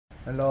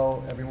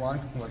Hello everyone,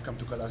 welcome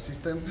to Kalah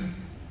system.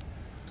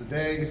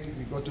 Today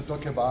we're going to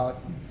talk about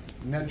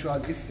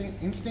natural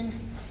instinct,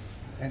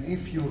 and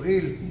if you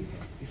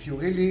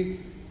really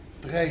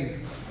train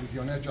with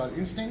your natural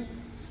instinct,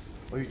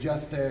 or you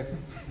just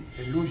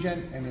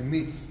illusion and a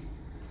myth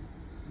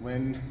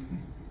when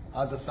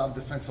other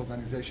self-defense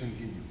organizations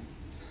give you.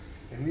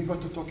 And we're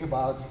going to talk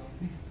about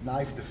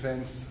knife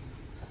defense,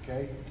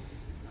 okay?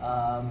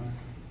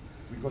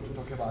 We're going to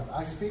talk about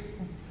ice pick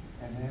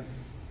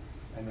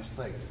and a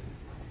straight,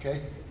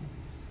 okay?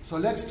 So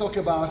let's talk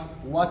about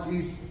what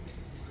is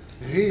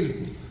real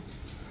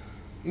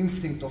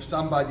instinct of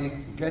somebody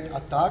get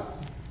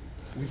attacked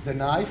with the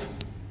knife,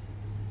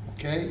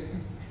 okay?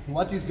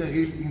 What is the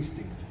real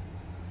instinct?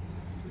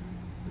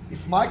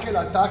 If Michael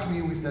attacked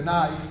me with the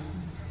knife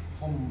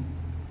from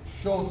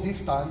short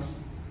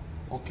distance,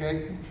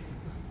 okay,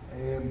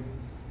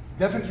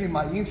 definitely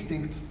my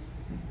instinct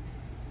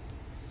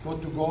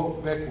got to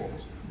go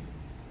backwards.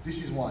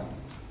 This is one.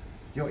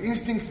 Your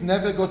instinct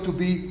never got to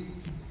be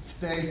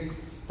stay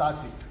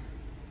static.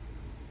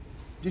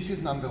 This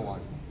is number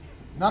one.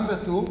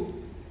 Number two,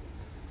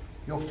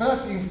 your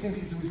first instinct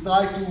is to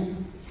try to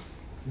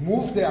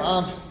move the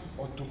arms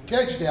or to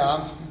catch the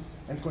arms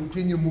and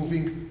continue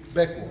moving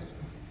backward.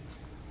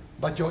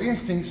 But your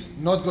instincts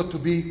not got to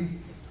be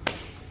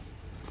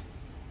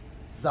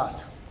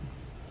that.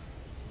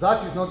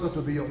 That is not going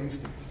to be your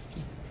instinct.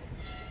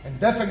 And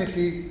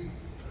definitely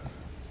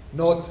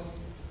not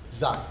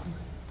that.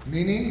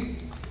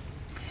 Meaning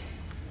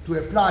to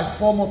apply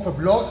form of a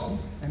block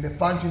and a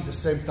punch in the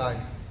same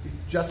time. It's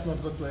just not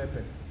going to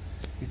happen.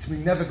 It will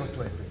never go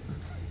to happen.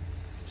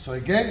 So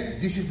again,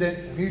 this is the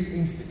real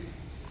instinct.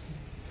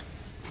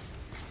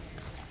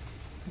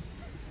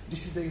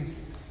 This is the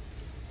instinct.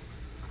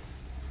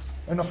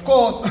 And of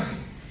course,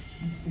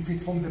 if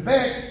it's from the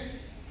back,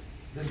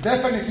 then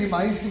definitely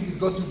my instinct is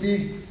going to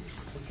be,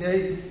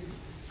 okay,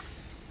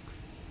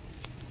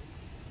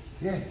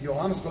 yeah, your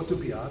arms got to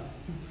be up,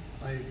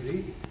 I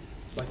agree,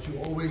 but you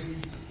always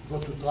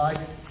got to try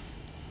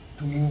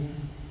to move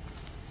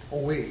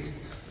away.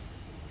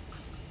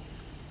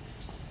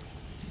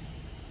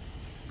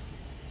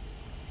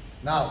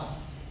 Now,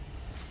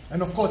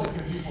 and of course it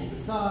can be from the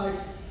side,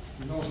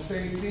 you know,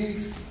 same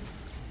things,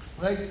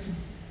 straight,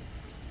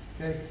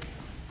 okay,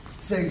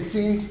 same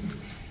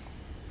things,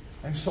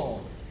 and so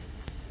on.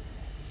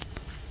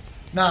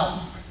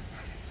 Now,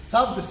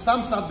 some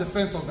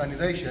self-defense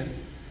organization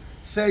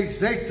say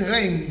they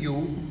train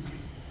you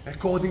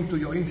according to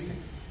your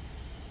instinct.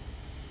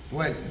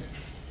 Well,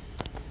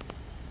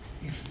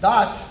 if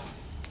that,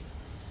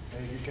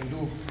 you can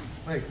do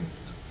straight,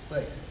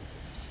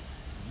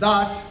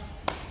 that,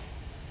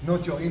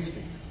 not your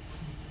instinct.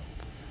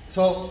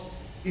 So,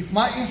 if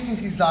my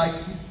instinct is like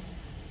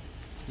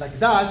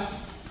that,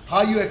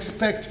 how you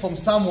expect from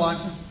someone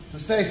to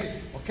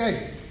say,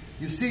 okay,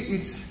 you see,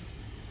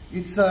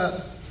 it's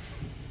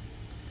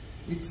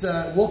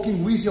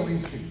working with your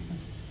instinct?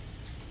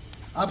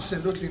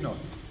 Absolutely not.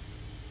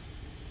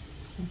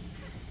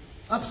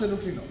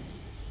 Absolutely not.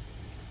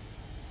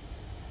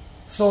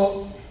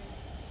 So,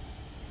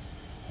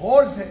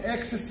 all the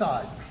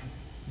exercise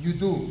you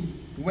do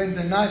when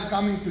the knife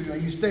coming to you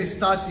and you stay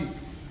static,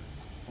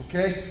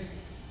 okay?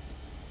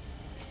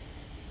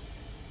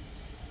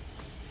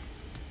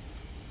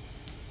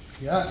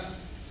 Yeah,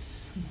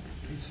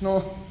 it's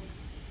not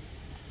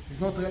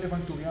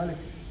relevant to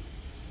reality.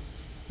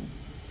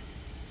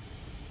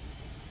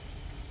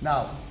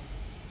 Now,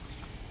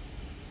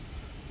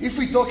 if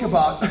we talk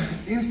about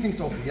instinct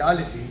of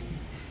reality,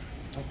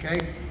 okay,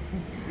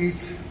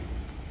 it's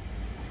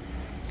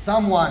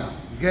someone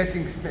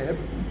getting stabbed,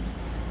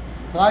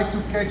 try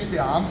to catch the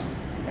arms,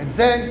 and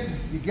then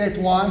you get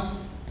 1,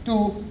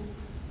 2,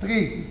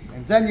 3,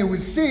 and then you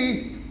will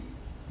see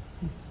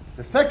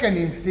the second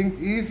instinct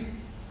is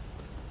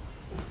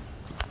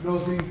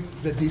closing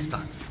the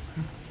distance.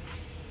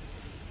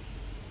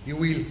 You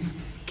will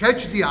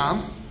catch the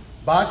arms,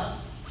 but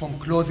from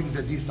closing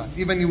the distance.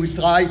 Even you will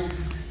try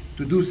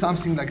to do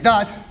something like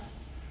that,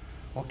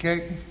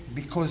 okay,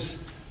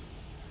 because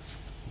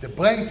the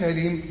brain tell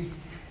him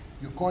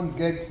you can't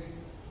get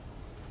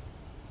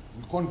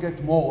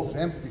more of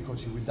them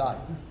because you will die.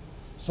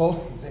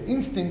 So the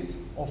instinct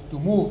of to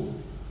move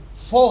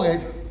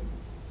forward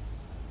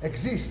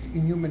exists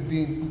in human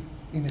being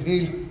in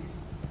real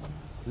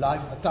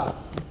life attack.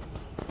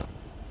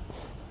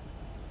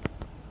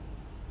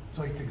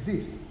 So it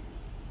exists.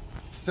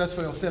 Search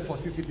for yourself for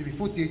CCTV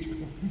footage,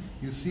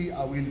 you see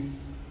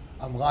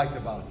I'm right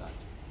about that.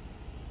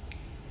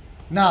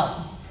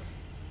 Now,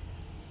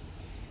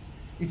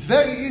 it's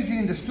very easy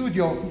in the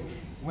studio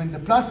when the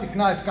plastic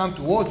knife comes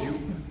towards you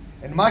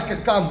and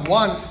Michael comes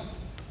once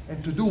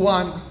and to do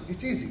one,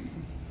 it's easy.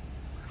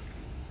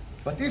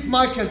 But if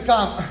Michael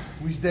comes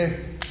with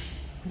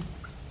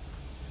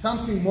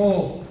something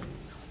more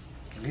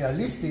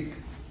realistic,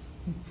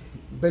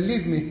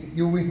 believe me,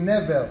 you will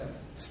never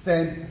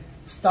stand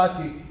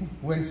static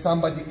when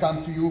somebody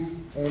comes to you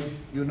and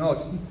you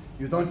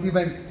don't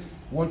even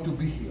want to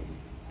be here.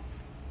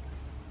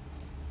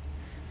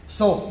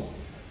 So,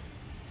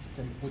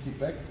 can put it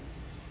back.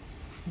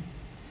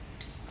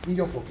 In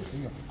your pocket,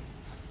 in your pocket.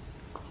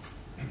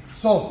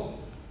 So,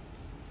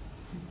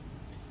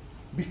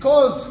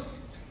 because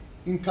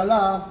in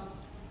Kalah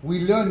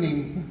we're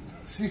learning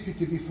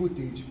CCTV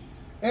footage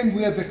and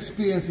we have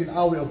experience in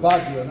our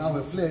body and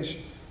our flesh,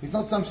 it's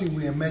not something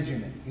we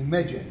imagine.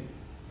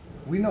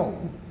 We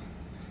know.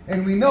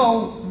 And we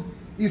know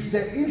if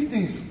the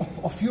instincts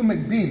of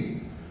human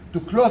being to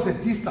close a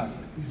distance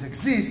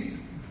exist,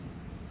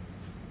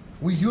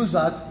 we use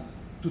that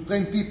to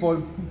train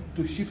people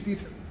to shift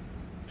it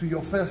to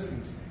your first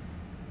instinct.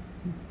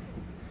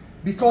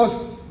 Because,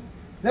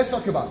 let's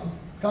talk about,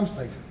 come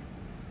straight.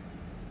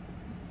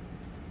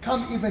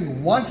 Come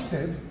even one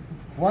step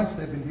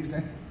in this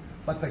end,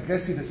 but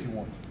aggressive as you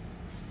want.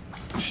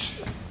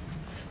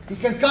 He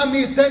can come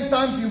here 10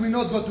 times, he will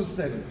not go to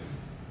 7.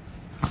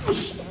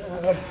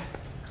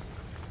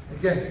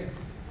 Again.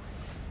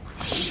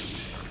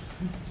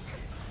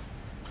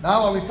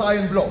 Now I will try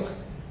and block.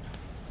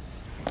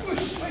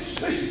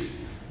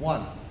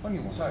 One. Only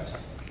one. Sorry.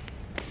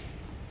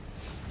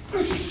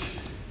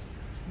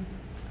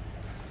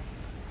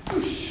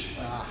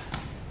 Ah.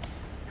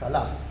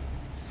 Kalah.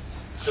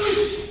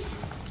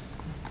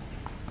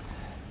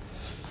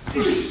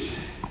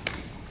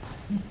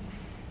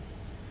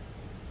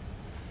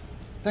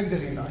 Take the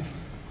ring knife.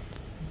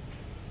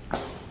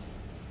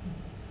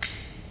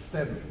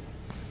 Stab.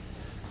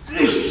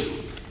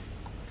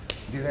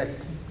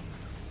 Direct.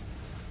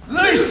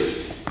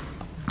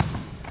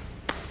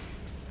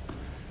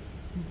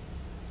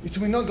 It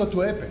will not go to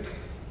happen.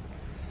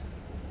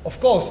 Of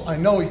course, I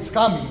know it's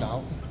coming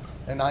now,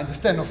 and I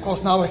understand, of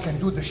course, now I can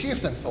do the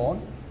shift and so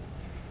on,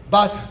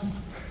 but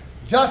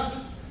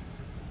just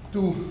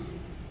to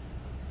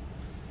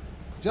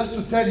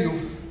tell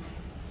you,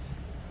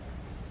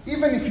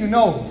 even if you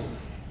know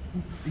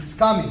it's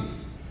coming,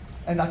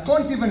 and I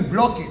can't even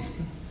block it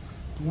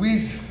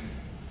with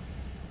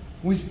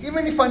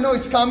even if I know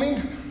it's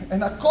coming,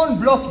 and I can't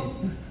block it,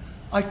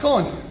 I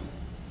can't.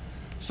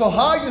 So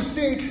how you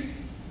think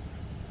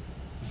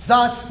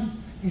that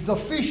is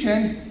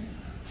efficient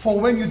for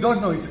when you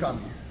don't know it's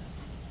coming?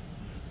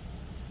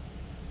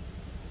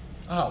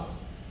 How?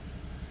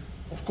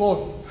 Of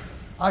course,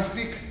 I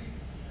speak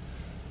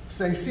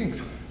same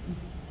things.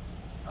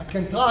 I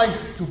can try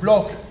to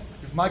block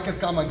if Michael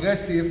come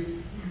aggressive.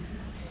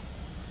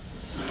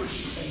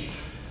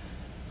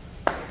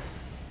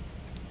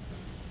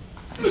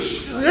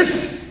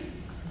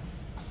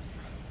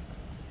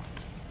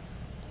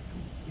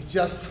 It's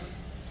just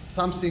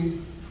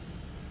something.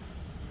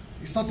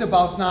 It's not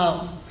about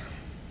now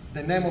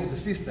the name of the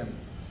system.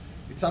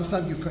 It's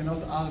something you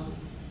cannot argue.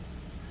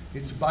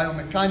 It's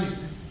biomechanical.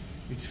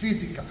 It's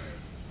physical.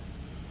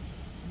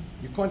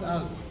 You can't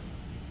argue.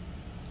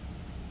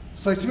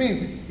 So it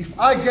means if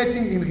I get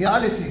in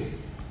reality,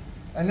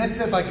 and let's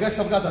say by grace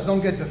of God I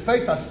don't get the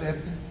fatal step,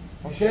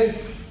 okay,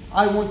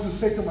 I want to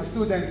say to my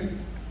student,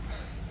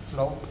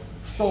 slow,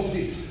 stop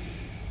this.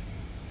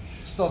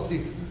 Stop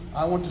this.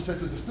 I want to say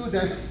to the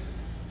student,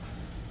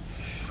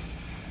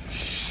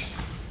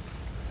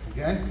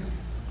 again,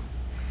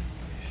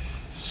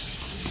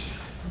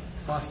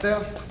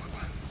 faster.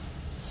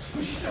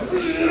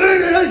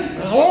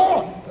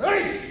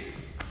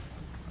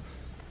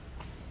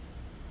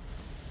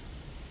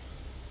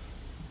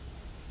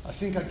 I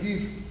think I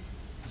give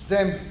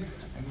them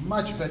a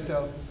much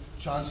better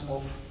chance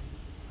of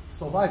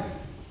surviving.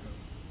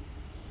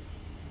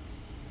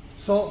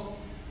 So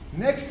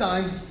next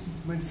time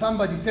when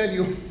somebody tell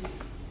you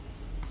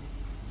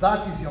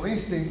that is your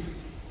instinct,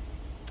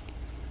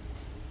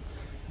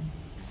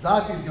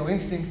 that is your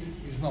instinct,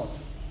 is not.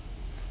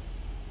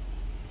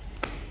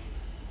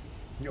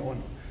 Your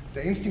own.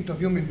 The instinct of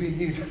human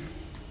being is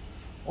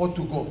or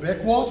to go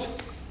backward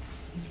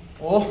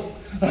or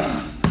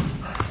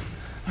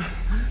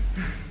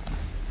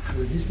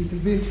resist a little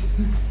bit.